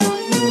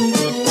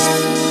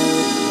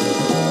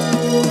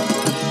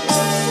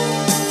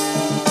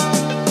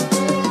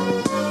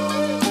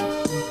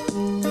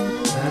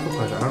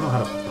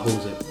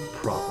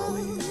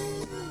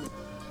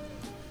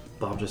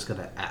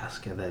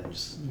ask, and then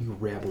just you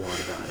ramble on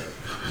about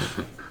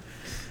it.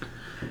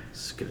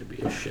 It's gonna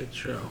be a shit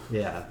show.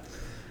 Yeah.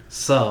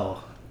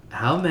 So,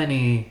 how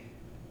many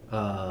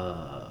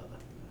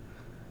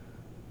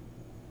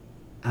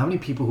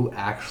people who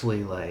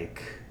actually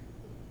like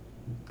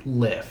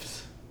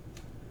lift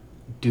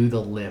do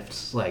the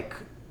lifts like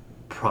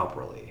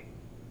properly?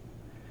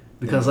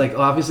 Because like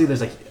obviously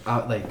there's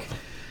like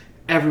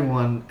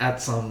everyone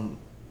at some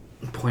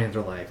point in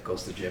their life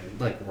goes to the gym,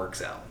 like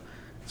works out.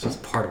 It's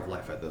just part of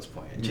life at this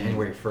point.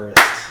 January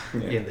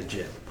 1st in the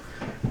gym,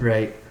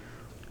 right?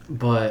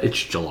 But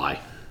It's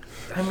July.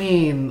 I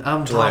mean,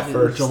 I'm July talking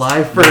 1st.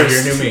 July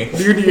 1st. New year,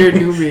 new me. New year,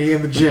 new me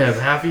in the gym.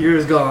 Half a year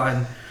is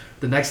gone.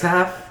 The next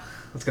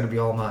half, that's going to be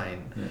all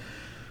mine. Yeah.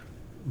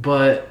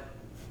 But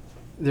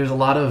there's a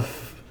lot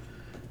of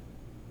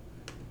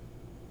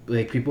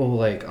like people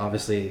like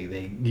obviously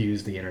they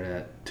use the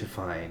internet to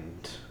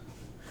find,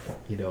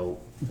 you know,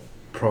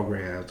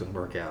 programs and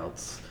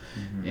workouts.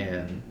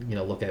 And you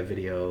know, look at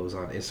videos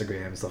on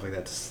Instagram and stuff like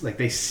that. Like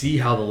they see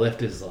how the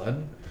lift is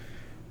done,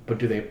 but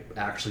do they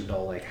actually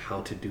know like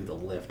how to do the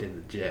lift in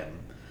the gym?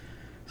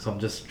 So I'm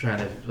just trying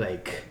to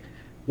like,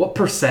 what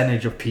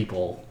percentage of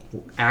people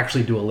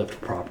actually do a lift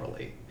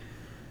properly?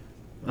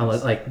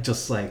 Like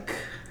just like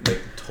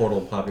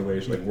total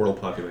population, like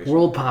world population.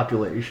 world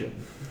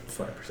population,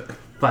 5%.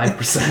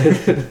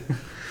 5%.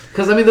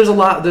 Because I mean, there's a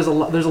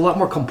lot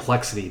more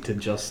complexity to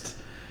just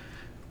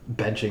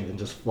benching than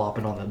just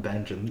flopping on the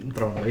bench and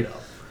throwing weight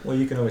up. Well,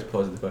 you can always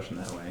pose the question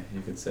that way.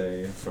 You could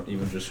say,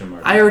 from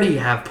our... I already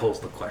have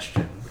posed the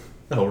question.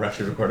 Oh, we're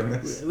actually recording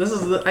this?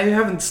 I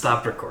haven't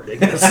stopped recording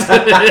this.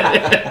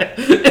 Okay,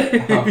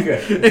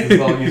 this is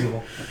all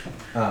usable.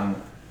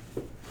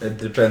 It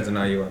depends on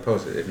how you want to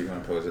pose it. If you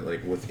want to pose it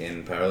like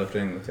within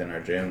powerlifting, within our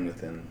gym,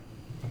 within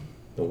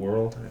the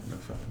world, I have no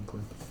fucking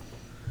clue.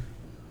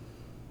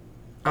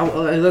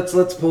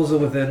 Let's pose it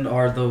within the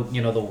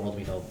world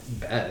we know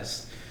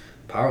best,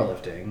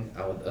 powerlifting.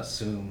 I would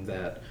assume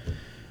that.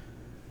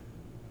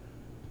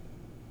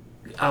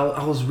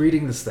 I was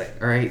reading this thing.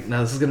 All right,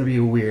 now this is gonna be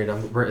weird.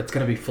 It's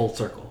gonna be full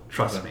circle.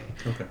 Trust me.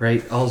 Okay.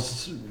 Right. I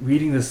was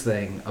reading this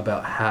thing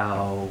about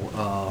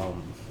how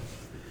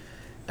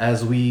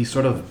as we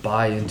sort of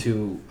buy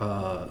into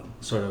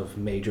sort of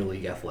major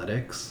league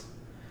athletics,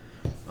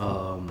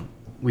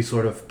 we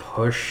sort of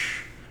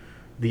push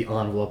the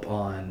envelope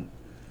on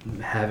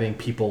having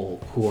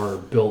people who are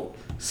built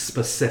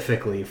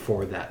specifically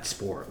for that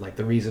sport. Like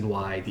the reason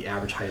why the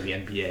average height of the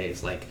NBA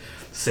is like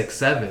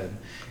 6'7"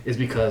 is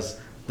because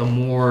the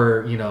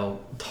more, you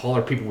know,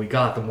 taller people we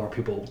got, the more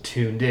people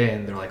tuned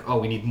in. They're like, oh,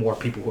 we need more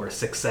people who are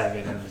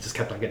 6'7", and it just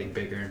kept on getting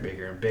bigger and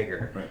bigger and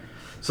bigger. Right.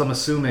 So I'm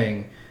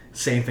assuming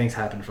same things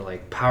happen for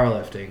like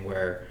powerlifting,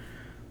 where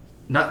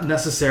not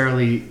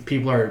necessarily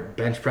people are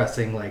bench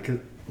pressing like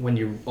when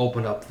you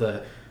open up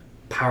the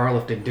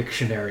powerlifting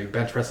dictionary,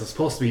 bench press is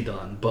supposed to be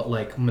done, but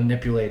like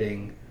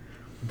manipulating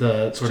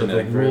the sort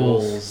Genetic of the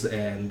rules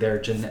and their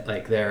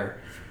their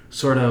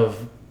sort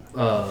of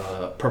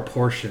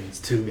proportions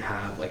to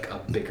have like a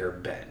bigger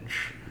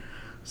bench.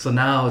 So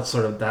now it's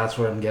sort of, that's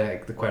where I'm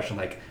getting the question,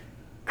 like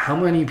how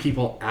many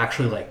people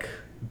actually like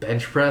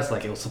bench press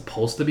like it was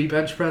supposed to be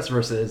bench press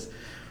versus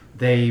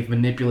they've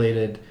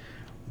manipulated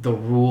the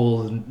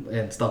rules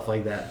and stuff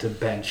like that to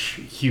bench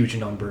huge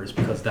numbers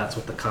because that's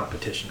what the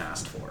competition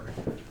asked for.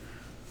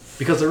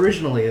 Because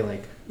originally,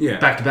 like,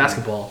 back to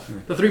basketball,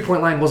 the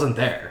three-point line wasn't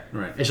there.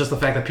 Right. It's just the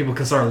fact that people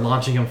can start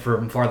launching them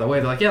from farther away.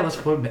 They're like, yeah, let's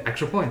put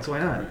extra points. Why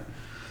not? Right.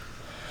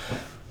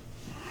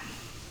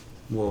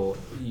 Well,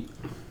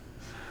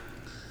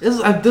 This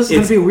is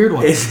going to be a weird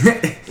one.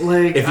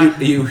 Like,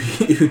 if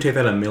you take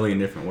that a million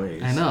different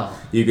ways. I know.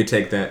 You could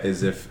take that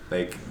as if,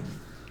 like,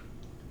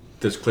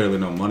 there's clearly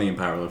no money in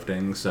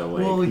powerlifting, so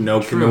like no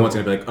one's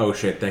gonna be like, oh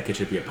shit, that kid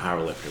should be a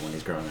powerlifter when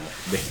he's growing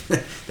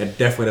up. That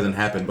definitely doesn't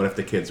happen. But if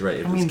the kid's right,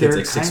 if this kid's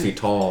like 6 feet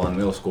tall in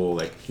middle school,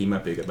 like he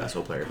might be a good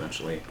basketball player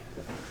eventually.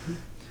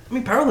 I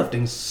mean,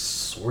 powerlifting's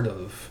sort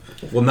of.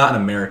 Well, not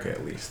in America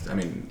at least. I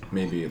mean,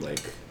 maybe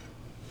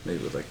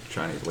with like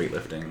Chinese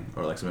weightlifting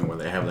or like something where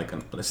they have like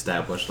an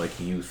established like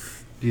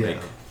youth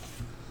like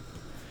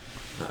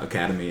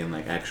academy and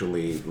like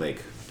actually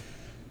like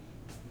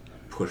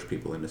push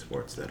people into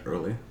sports that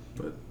early.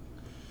 But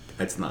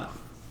it's not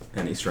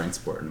any strength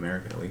sport in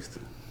America, at least.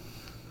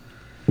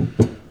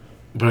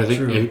 But I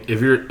think if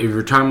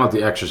you're talking about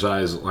the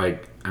exercise,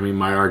 like, I mean,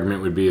 my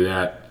argument would be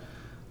that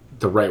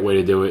the right way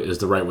to do it is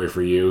the right way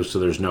for you. So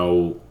there's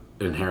no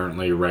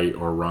inherently right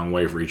or wrong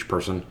way for each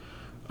person.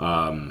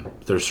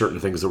 There's certain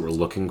things that we're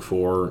looking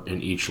for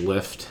in each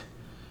lift.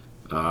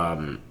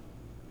 But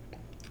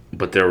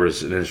there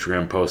was an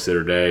Instagram post the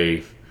other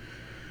day,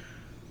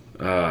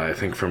 I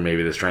think from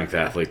maybe the strength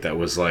athlete, that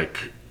was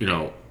like, you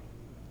know,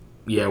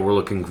 yeah, we're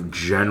looking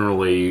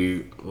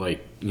generally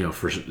like, you know,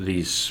 for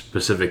these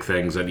specific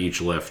things at each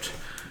lift,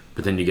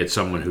 but then you get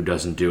someone who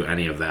doesn't do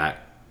any of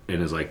that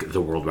and is like the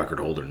world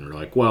record holder, and you're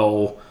like,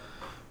 well,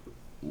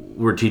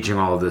 we're teaching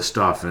all of this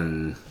stuff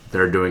and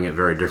they're doing it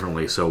very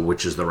differently, so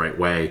which is the right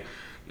way?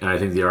 And I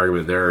think the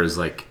argument there is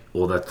like,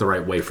 well, that's the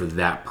right way for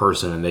that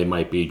person, and they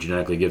might be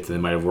genetically gifted. They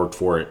might have worked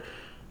for it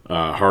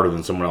harder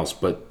than someone else,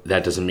 but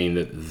that doesn't mean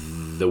that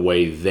the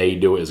way they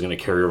do it is going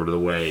to carry over to the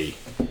way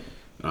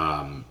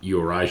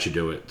you or I should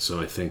do it. So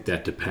I think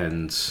that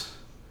depends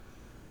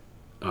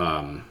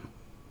on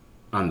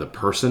the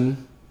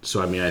person.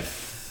 So I mean, I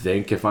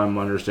think if I'm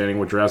understanding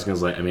what you're asking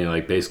is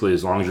like basically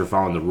as long as you're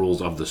following the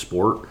rules of the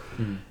sport,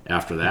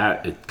 after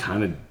that it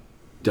kind of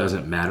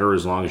doesn't matter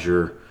as long as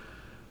you're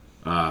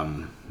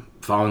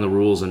following the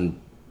rules and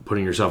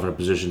putting yourself in a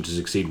position to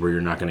succeed where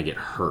you're not going to get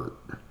hurt.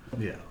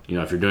 Yeah.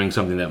 If you're doing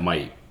something that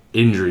might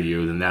injure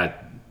you, then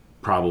that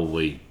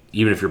probably,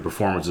 even if your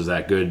performance is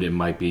that good, it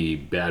might be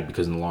bad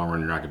because in the long run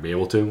you're not going to be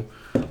able to.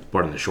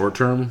 But in the short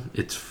term,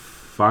 it's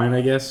fine,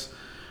 I guess.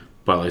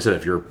 But like I said,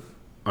 if you're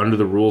under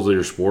the rules of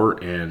your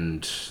sport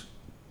and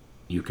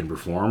you can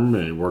perform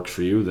and it works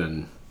for you,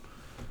 then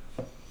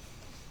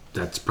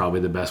that's probably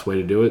the best way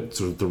to do it. It's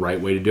the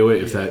right way to do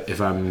it. If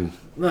I'm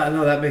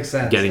no, that makes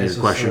sense. Getting your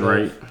question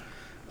right.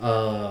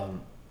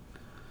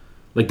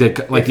 Like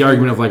the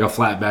argument of like a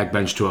flat back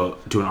bench to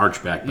an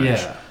arch back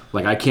bench. Yeah.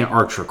 Like I can't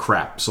arch for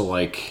crap. So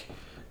like,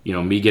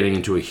 me getting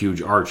into a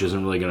huge arch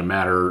isn't really going to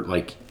matter.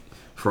 Like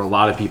for a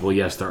lot of people,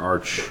 yes, their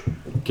arch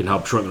can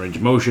help shorten the range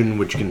of motion,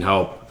 which can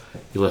help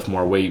you lift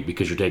more weight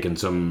because you're taking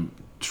some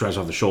stress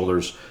off the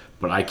shoulders.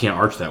 But I can't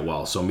arch that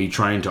well. So me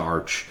trying to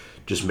arch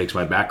just makes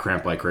my back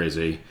cramp like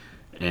crazy.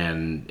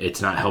 And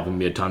it's not helping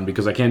me a ton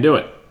because I can't do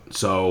it.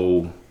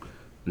 So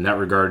in that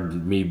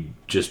regard, me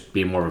just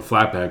being more of a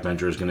flat back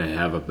bencher is going to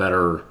have a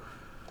better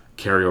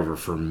carryover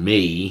for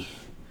me.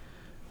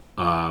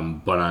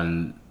 But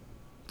on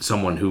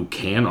someone who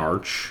can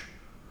arch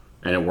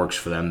and it works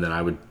for them, then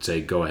I would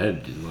say go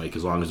ahead. Like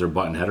as long as they're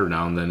button header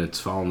down, then it's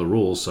following the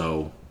rules.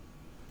 So,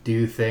 do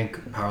you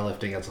think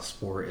powerlifting as a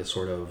sport is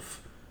sort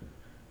of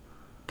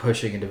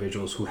pushing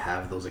individuals who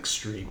have those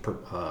extreme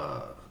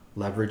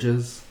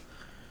leverages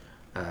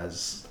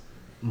as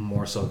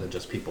more so than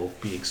just people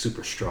being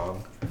super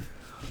strong?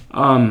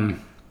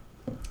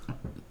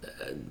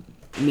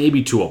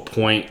 Maybe to a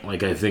point.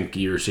 Like I think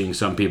you're seeing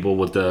some people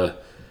with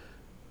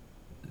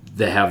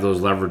they have those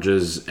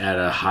leverages at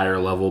a higher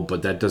level,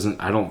 but that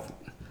doesn't.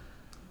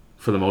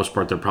 For the most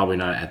part, they're probably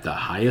not at the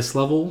highest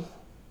level.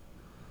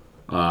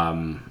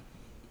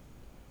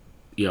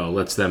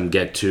 Lets them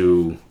get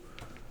to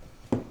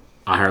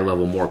a higher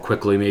level more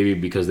quickly, maybe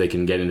because they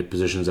can get into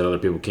positions that other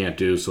people can't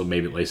do. So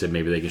maybe, like I said,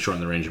 maybe they can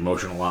shorten the range of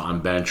motion a lot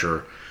on bench,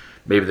 or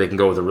maybe they can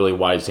go with a really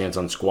wide stance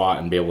on squat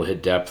and be able to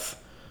hit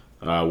depth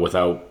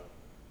without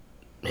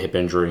hip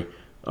injury.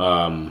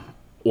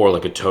 Or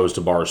like a toes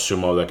to bar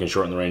sumo that can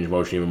shorten the range of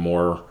motion even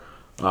more.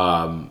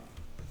 But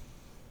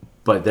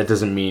that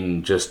doesn't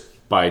mean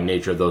just by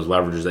nature of those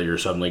leverages that you're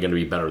suddenly going to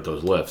be better at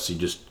those lifts.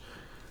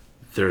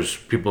 There's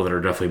people that are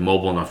definitely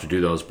mobile enough to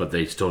do those, but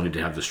they still need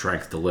to have the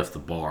strength to lift the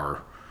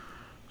bar.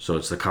 So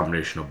it's the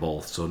combination of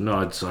both. So no,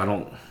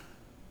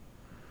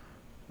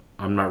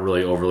 I'm not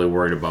really overly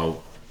worried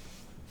about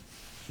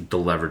the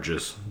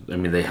leverages. I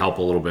mean, they help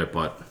a little bit,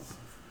 but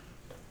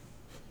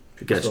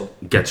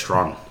get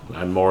strong.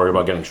 I'm more worried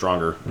about getting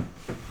stronger.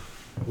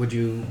 Would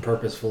you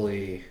would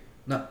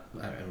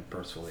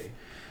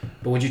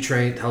you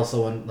tell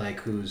someone like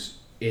who's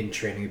in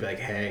training, be like,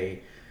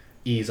 hey,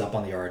 ease up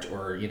on the arch,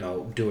 or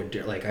do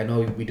it like I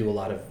know we do a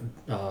lot of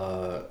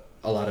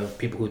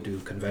people who do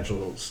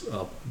conventional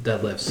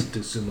deadlifts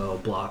do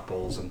sumo block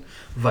pulls and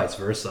vice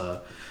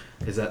versa.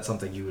 Is that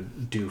something you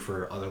would do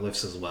for other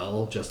lifts as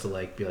well, just to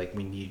be like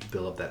we need to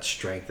build up that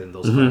strength in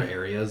those other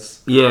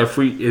areas? Yeah,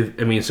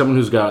 someone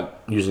who's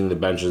got, using the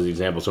bench as an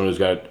example, someone who's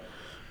got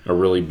a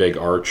really big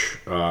arch,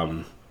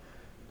 I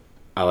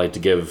like to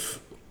give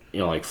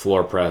like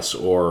floor press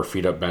or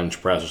feet up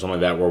bench press or something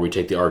like that, where we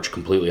take the arch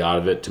completely out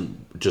of it to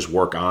just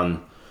work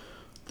on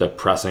the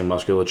pressing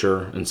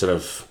musculature instead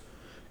of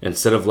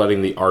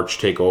letting the arch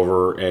take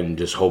over and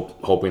just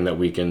hoping that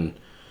we can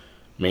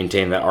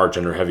maintain that arch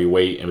under heavy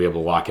weight and be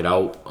able to lock it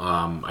out.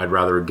 I'd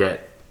rather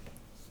get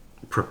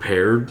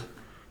prepared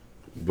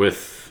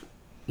with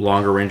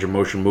longer range of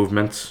motion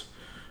movements.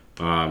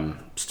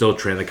 Still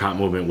train the comp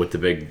movement with the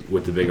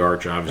big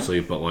arch, obviously,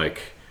 but like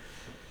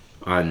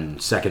on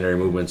secondary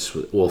movements,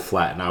 we'll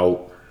flatten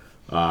out.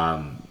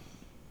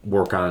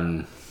 Work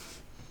on,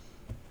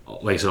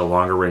 like I said, a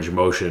longer range of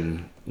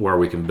motion where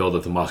we can build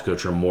up the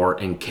musculature more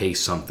in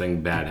case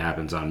something bad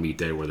happens on meet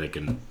day where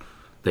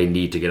they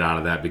need to get out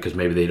of that because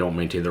maybe they don't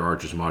maintain their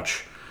arch as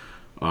much,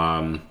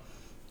 or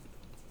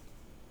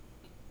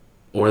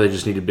they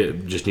just need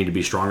to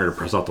be stronger to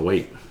press out the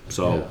weight.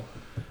 So,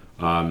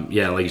 like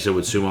you said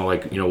with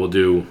sumo, we'll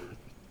do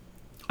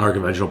our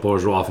conventional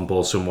pullers. We'll often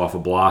pull sumo off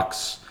of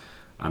blocks.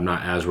 I'm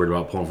not as worried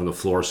about pulling from the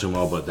floor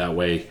sumo, but that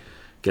way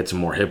get some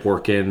more hip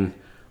work in.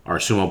 Our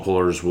sumo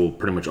pullers will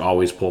pretty much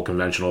always pull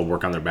conventional,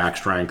 work on their back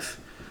strength.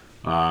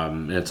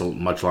 And it's a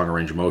much longer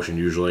range of motion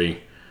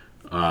usually.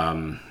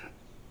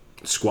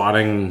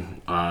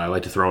 Squatting, I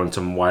like to throw in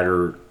some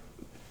wider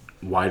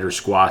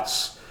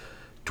squats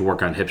to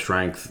work on hip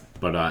strength,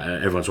 but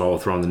every once in a while we'll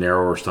throw in the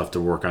narrower stuff to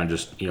work on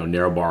just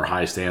narrow bar,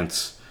 high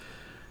stance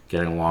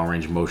getting long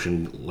range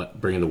motion,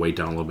 bringing the weight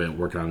down a little bit,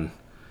 working on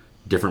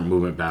different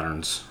movement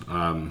patterns.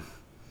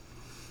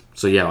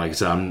 So yeah, like I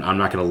said, I'm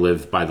not going to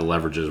live by the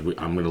leverages.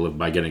 I'm going to live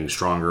by getting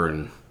stronger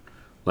and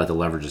let the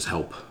leverages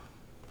help.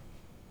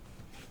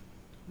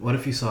 What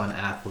if you saw an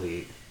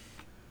athlete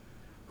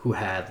who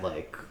had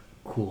like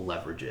cool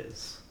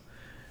leverages,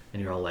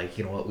 and you're all like,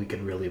 you know what, we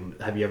can really,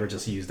 have you ever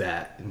just used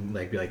that and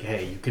like be like,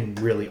 hey, you can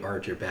really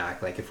arch your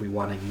back, like if we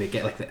want to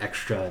get like the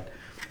extra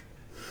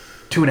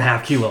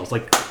 2.5 kilos,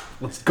 like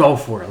let's go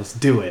for it, let's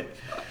do it.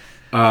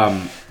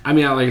 I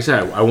mean, like I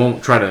said, I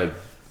won't try to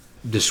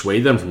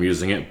dissuade them from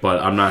using it,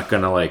 but I'm not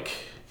gonna like,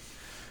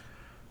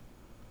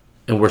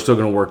 and we're still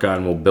gonna work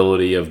on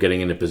mobility of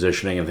getting into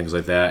positioning and things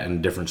like that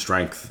and different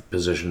strength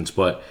positions,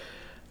 but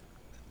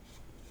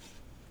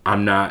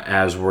I'm not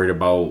as worried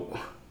about,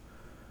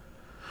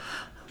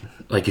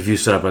 like if you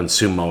set up on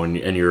sumo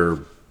and your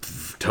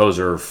toes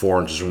are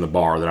 4 inches from the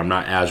bar, then I'm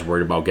not as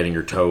worried about getting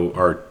your toe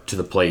or to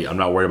the plate. I'm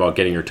not worried about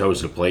getting your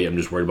toes to the plate. I'm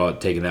just worried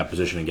about taking that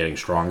position and getting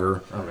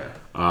stronger. Okay.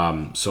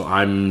 So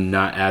I'm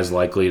not as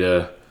likely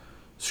to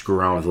screw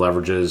around with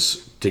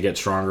leverages to get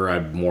stronger.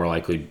 I'm more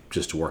likely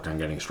just to work on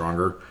getting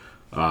stronger.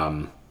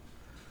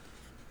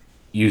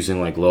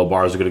 Using like low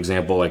bar is a good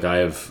example. Like I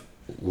have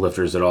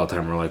lifters that all the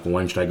time are like,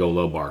 when should I go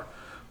low bar?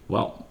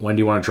 Well, when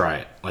do you want to try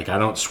it? Like I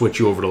don't switch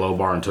you over to low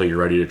bar until you're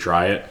ready to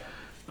try it.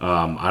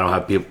 I don't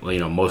have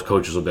people, most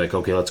coaches will be like,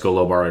 okay, let's go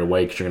low bar right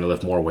away because you're going to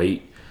lift more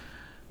weight.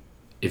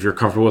 If you're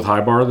comfortable with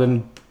high bar,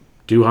 then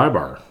do high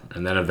bar.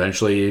 And then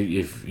eventually,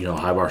 if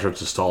high bar starts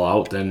to stall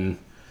out, then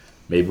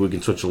maybe we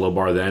can switch to low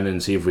bar then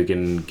and see if we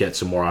can get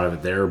some more out of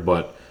it there.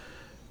 But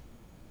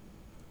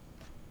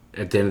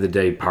at the end of the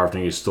day,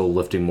 powerlifting is still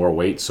lifting more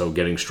weight, so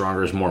getting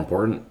stronger is more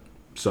important.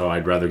 So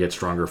I'd rather get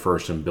stronger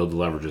first and build the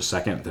leverages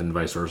second than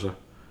vice versa.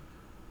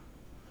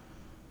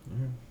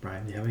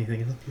 Brian, do you have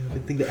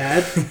anything to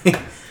add?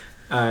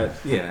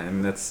 Yeah,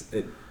 and that's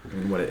it. I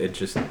mean, it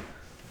just,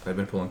 I've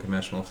been pulling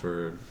conventional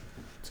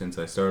since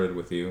I started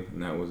with you,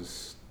 and that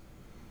was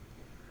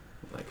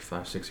like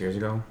 5-6 years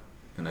ago,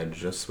 and I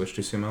just switched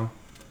to sumo,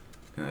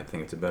 and I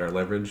think it's a better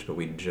leverage. But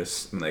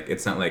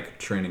it's not like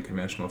training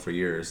conventional for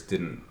years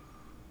isn't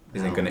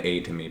going to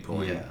aid to me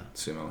pulling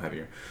sumo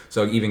heavier.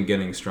 So even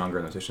getting stronger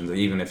in those positions,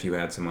 even if you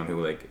had someone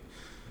who like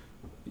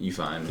you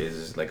find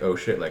is like, oh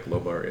shit, like low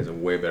bar is a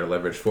way better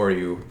leverage for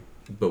you,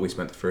 but we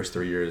spent the first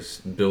 3 years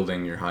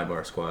building your high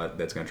bar squat,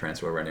 that's going to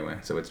transfer over anyway.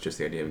 So it's just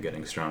the idea of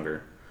getting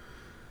stronger,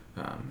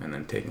 and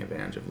then taking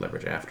advantage of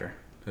leverage after.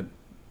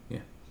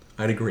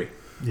 I'd agree.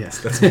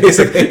 Yes, that's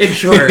basically in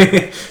short.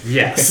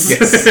 Yes.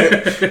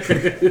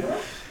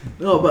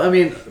 No, but I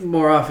mean,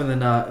 more often than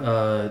not,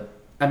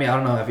 I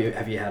don't know. Have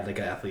you had like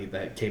an athlete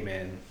that came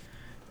in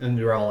and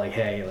you're all like,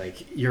 hey,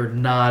 like you're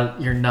not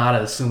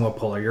a sumo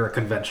puller, you're a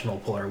conventional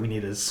puller. We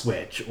need to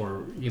switch,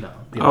 or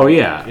Oh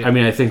yeah. I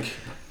mean, I think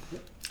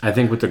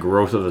with the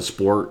growth of the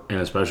sport, and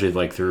especially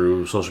like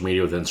through social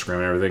media with Instagram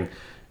and everything,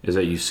 is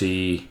that you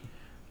see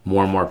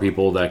more and more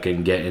people that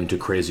can get into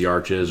crazy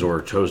arches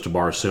or toes to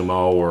bar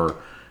sumo or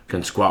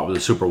can squat with a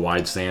super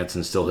wide stance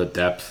and still hit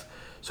depth.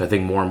 So I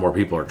think more and more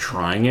people are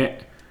trying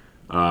it,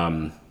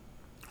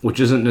 which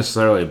isn't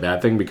necessarily a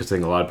bad thing, because I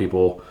think a lot of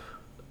people,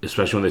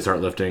 especially when they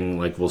start lifting,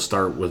 like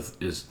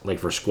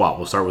for squat,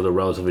 we'll start with a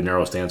relatively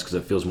narrow stance because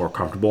it feels more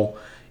comfortable,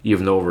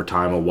 even though over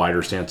time a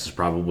wider stance is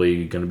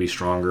probably going to be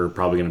stronger,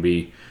 probably going to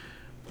be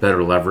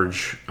better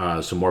leverage,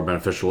 so more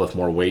beneficial to lift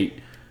more weight.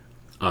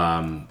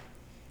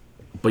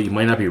 But you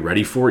might not be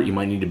ready for it. You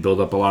might need to build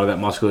up a lot of that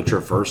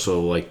musculature first,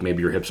 so like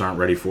maybe your hips aren't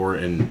ready for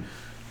it, and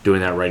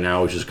doing that right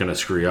now is just going to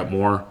screw you up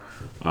more.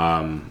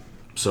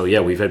 So yeah,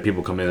 we've had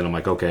people come in and I'm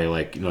like, okay,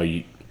 like,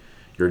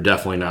 you're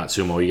definitely not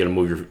sumo. You got to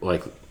move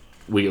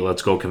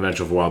let's go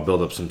conventional for a while,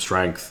 build up some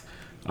strength,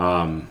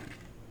 and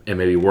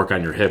maybe work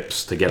on your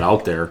hips to get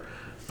out there.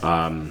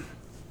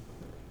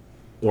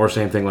 Or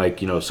same thing, like,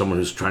 someone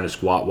who's trying to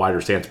squat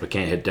wider stance but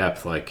can't hit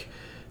depth, like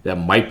that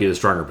might be the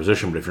stronger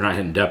position, but if you're not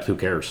hitting depth, who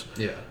cares?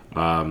 Yeah.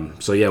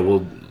 So yeah,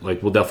 we'll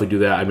definitely do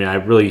that. I mean, I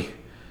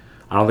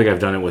don't think I've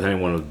done it with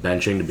anyone with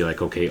benching to be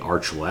like, okay,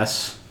 arch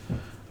less.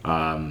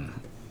 But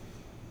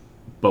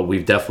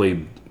we've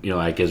definitely,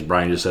 like as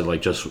Brian just said,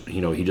 like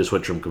he just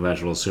switched from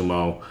conventional to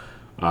sumo.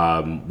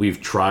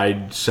 We've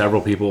tried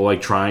several people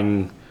like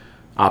trying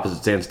opposite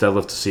stance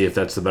deadlift to see if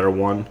that's the better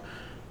one.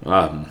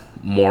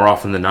 More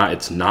often than not,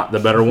 it's not the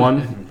better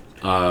one.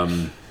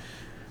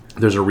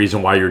 There's a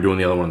reason why you're doing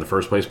the other one in the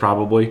first place,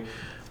 probably,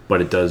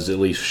 but it does at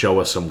least show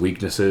us some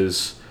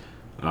weaknesses.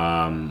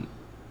 So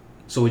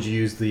would you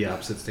use the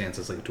opposite stance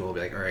as like a tool?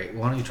 Be like, all right,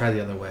 why don't you try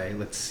the other way?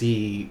 Let's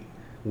see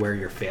where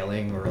you're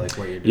failing or like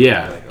where you're doing.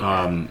 Yeah. Like,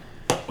 okay.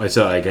 I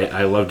said, like,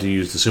 I love to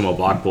use the sumo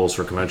block pulls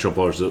for conventional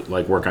pullers to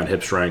like work on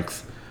hip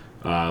strength,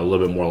 a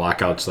little bit more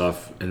lockout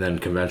stuff, and then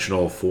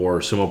conventional for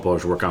sumo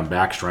pullers to work on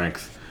back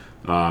strength,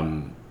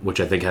 which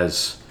I think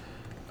has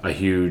a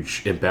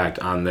huge impact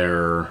on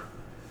their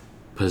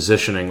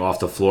positioning off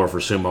the floor for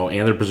sumo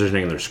and their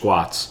positioning in their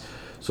squats.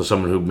 So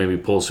someone who maybe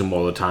pulls sumo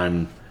all the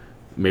time,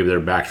 maybe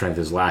their back strength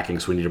is lacking,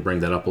 so we need to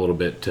bring that up a little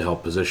bit to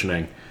help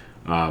positioning.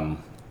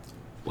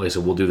 like I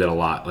said, we'll do that a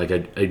lot.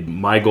 Like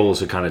my goal is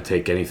to kind of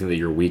take anything that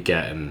you're weak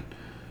at and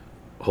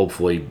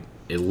hopefully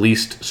at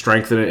least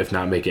strengthen it, if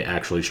not make it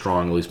actually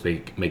strong, at least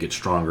make it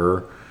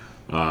stronger.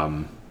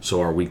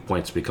 So our weak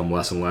points become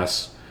less and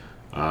less.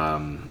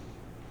 I'd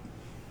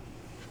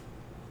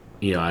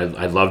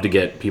love to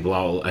get people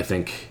out. I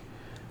think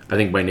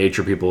by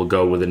nature people will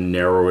go with a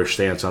narrowish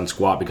stance on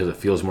squat because it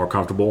feels more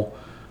comfortable.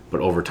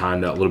 But over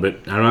time, that little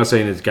bit. I'm not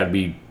saying it's got to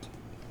be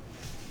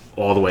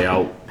all the way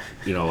out,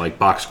 like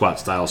box squat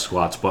style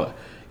squats, but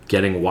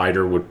getting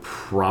wider would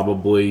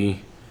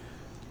probably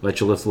let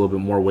you lift a little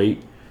bit more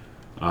weight.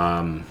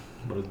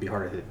 But it'd be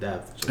harder to hit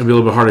depth. It'd be a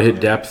little bit harder to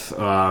hit depth,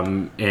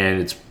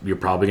 and you're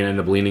probably going to end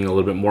up leaning a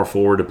little bit more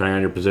forward depending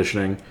on your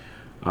positioning.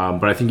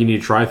 But I think you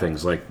need to try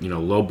things. Like,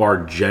 low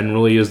bar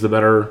generally is the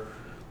better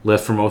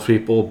lift for most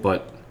people,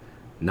 but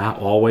not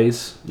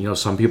always.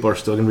 Some people are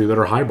still going to be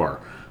better high bar.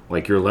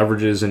 Like, your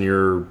leverages and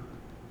your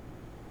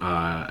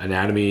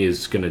anatomy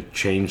is going to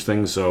change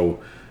things.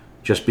 So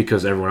just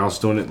because everyone else is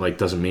doing it,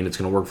 doesn't mean it's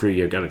going to work for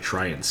you. You've got to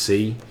try and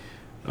see.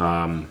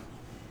 And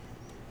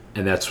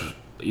that's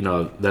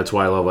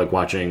why I love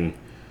watching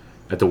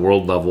at the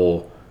world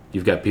level.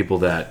 You've got people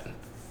that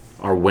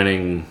are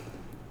winning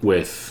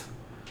with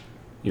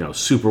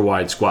super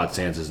wide squat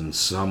stances, and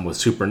some with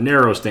super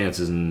narrow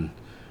stances, and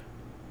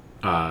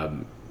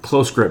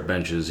close grip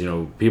benches.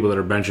 People that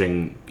are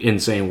benching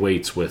insane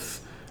weights with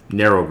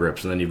narrow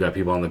grips, and then you've got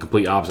people on the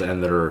complete opposite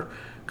end that are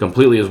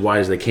completely as wide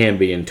as they can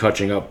be and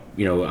touching up,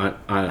 on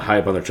high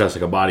up on their chest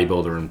like a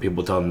bodybuilder, and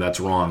people tell them that's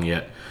wrong,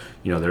 yet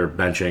they're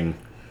benching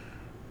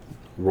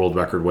world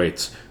record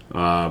weights.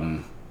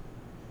 So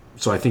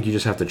I think you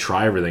just have to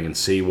try everything and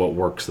see what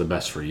works the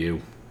best for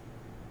you.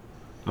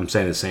 I'm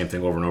saying the same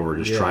thing over and over.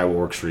 Just try what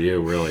works for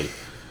you, really.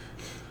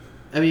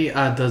 I mean,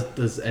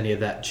 does any of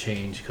that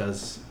change?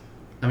 Because,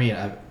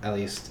 I've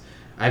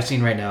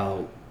seen right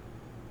now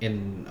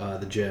in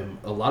the gym,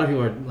 a lot of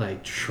people are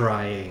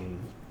trying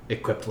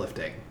equipped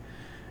lifting,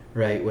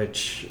 right?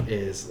 Which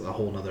is a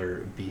whole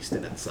nother beast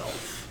in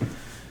itself.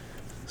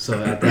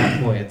 So at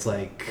that point, it's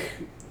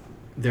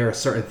there are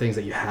certain things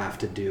that you have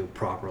to do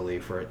properly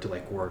for it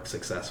to work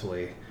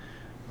successfully.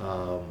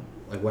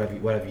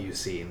 What have you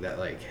seen that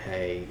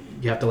hey,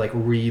 you have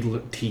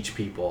to teach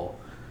people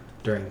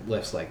during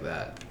lifts like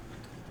that?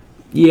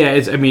 Yeah,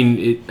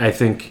 I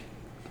think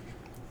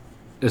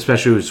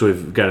especially so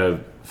we've got a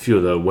few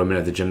of the women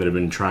at the gym that have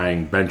been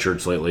trying bench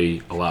shirts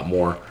lately a lot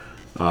more.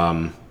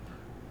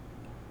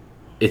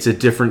 It's a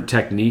different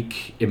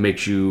technique. It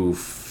makes you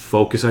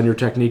focus on your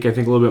technique, I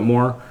think, a little bit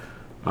more.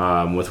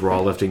 With raw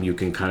lifting, you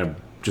can kind of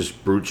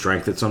just brute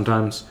strength it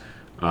sometimes.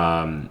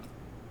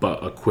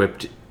 But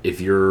equipped, if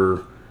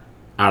you're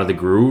out of the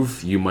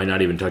groove, you might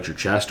not even touch your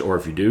chest, or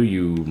if you do,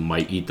 you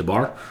might eat the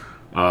bar.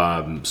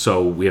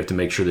 So we have to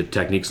make sure the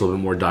technique's a little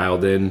bit more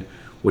dialed in,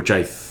 which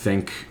I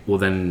think will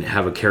then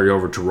have a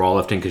carryover to raw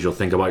lifting because you'll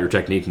think about your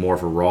technique more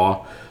for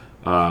raw.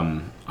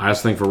 I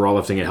also think for raw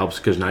lifting it helps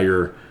because now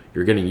you're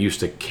getting used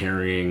to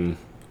carrying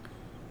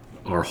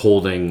or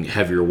holding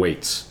heavier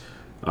weights.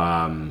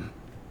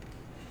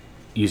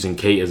 Using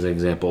Kate as an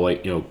example,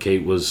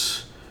 Kate went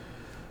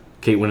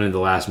into the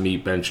last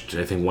meet, benched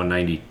I think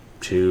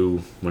 192,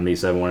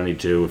 187,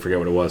 192, I forget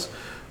what it was,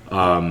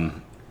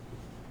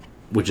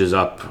 which is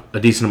up a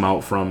decent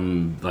amount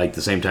from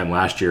the same time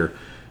last year.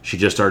 She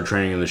just started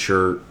training in the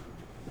shirt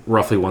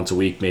roughly once a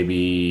week,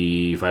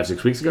 maybe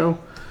 5-6 weeks ago,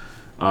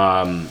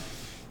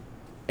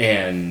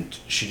 and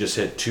she just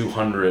hit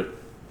 200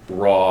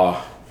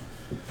 raw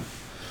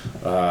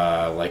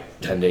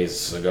 10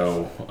 days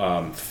ago,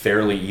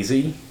 fairly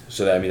easy.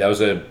 So that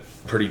was a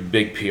pretty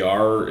big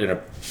PR in a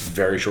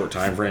very short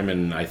time frame,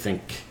 and I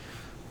think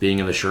being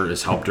in the shirt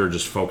has helped her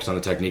just focus on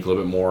the technique a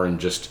little bit more and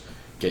just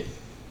get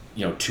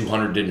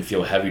 200 didn't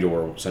feel heavy to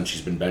her since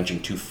she's been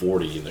benching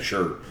 240 in the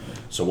shirt.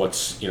 So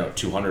what's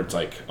 200? It's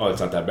it's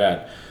not that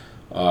bad,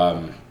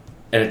 and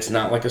it's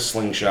not like a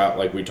slingshot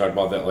like we talked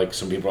about that.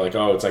 Some people are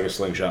oh, it's like a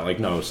slingshot.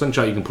 No,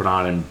 slingshot you can put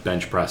on and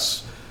bench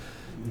press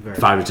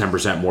 5 to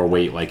 10% more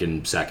weight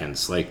in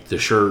seconds. The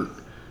shirt,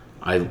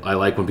 I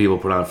like when people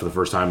put on it for the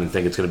first time and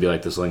think it's going to be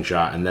like the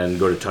slingshot, and then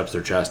go to touch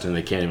their chest and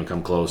they can't even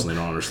come close and they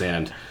don't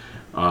understand.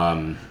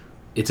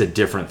 It's a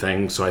different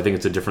thing, so I think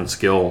it's a different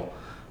skill.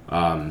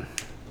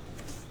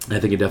 I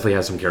think it definitely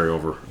has some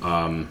carryover.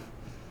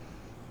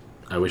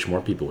 I wish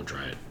more people would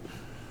try it.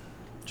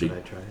 Should I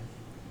try it?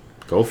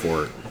 Go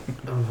for it.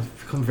 I've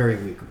become very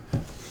weak.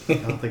 I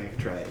don't think I can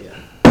try it yet.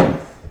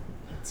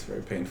 It's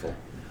very painful.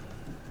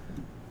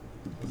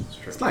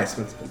 It's nice,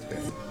 but it's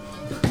painful.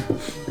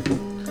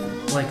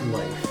 Like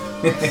life.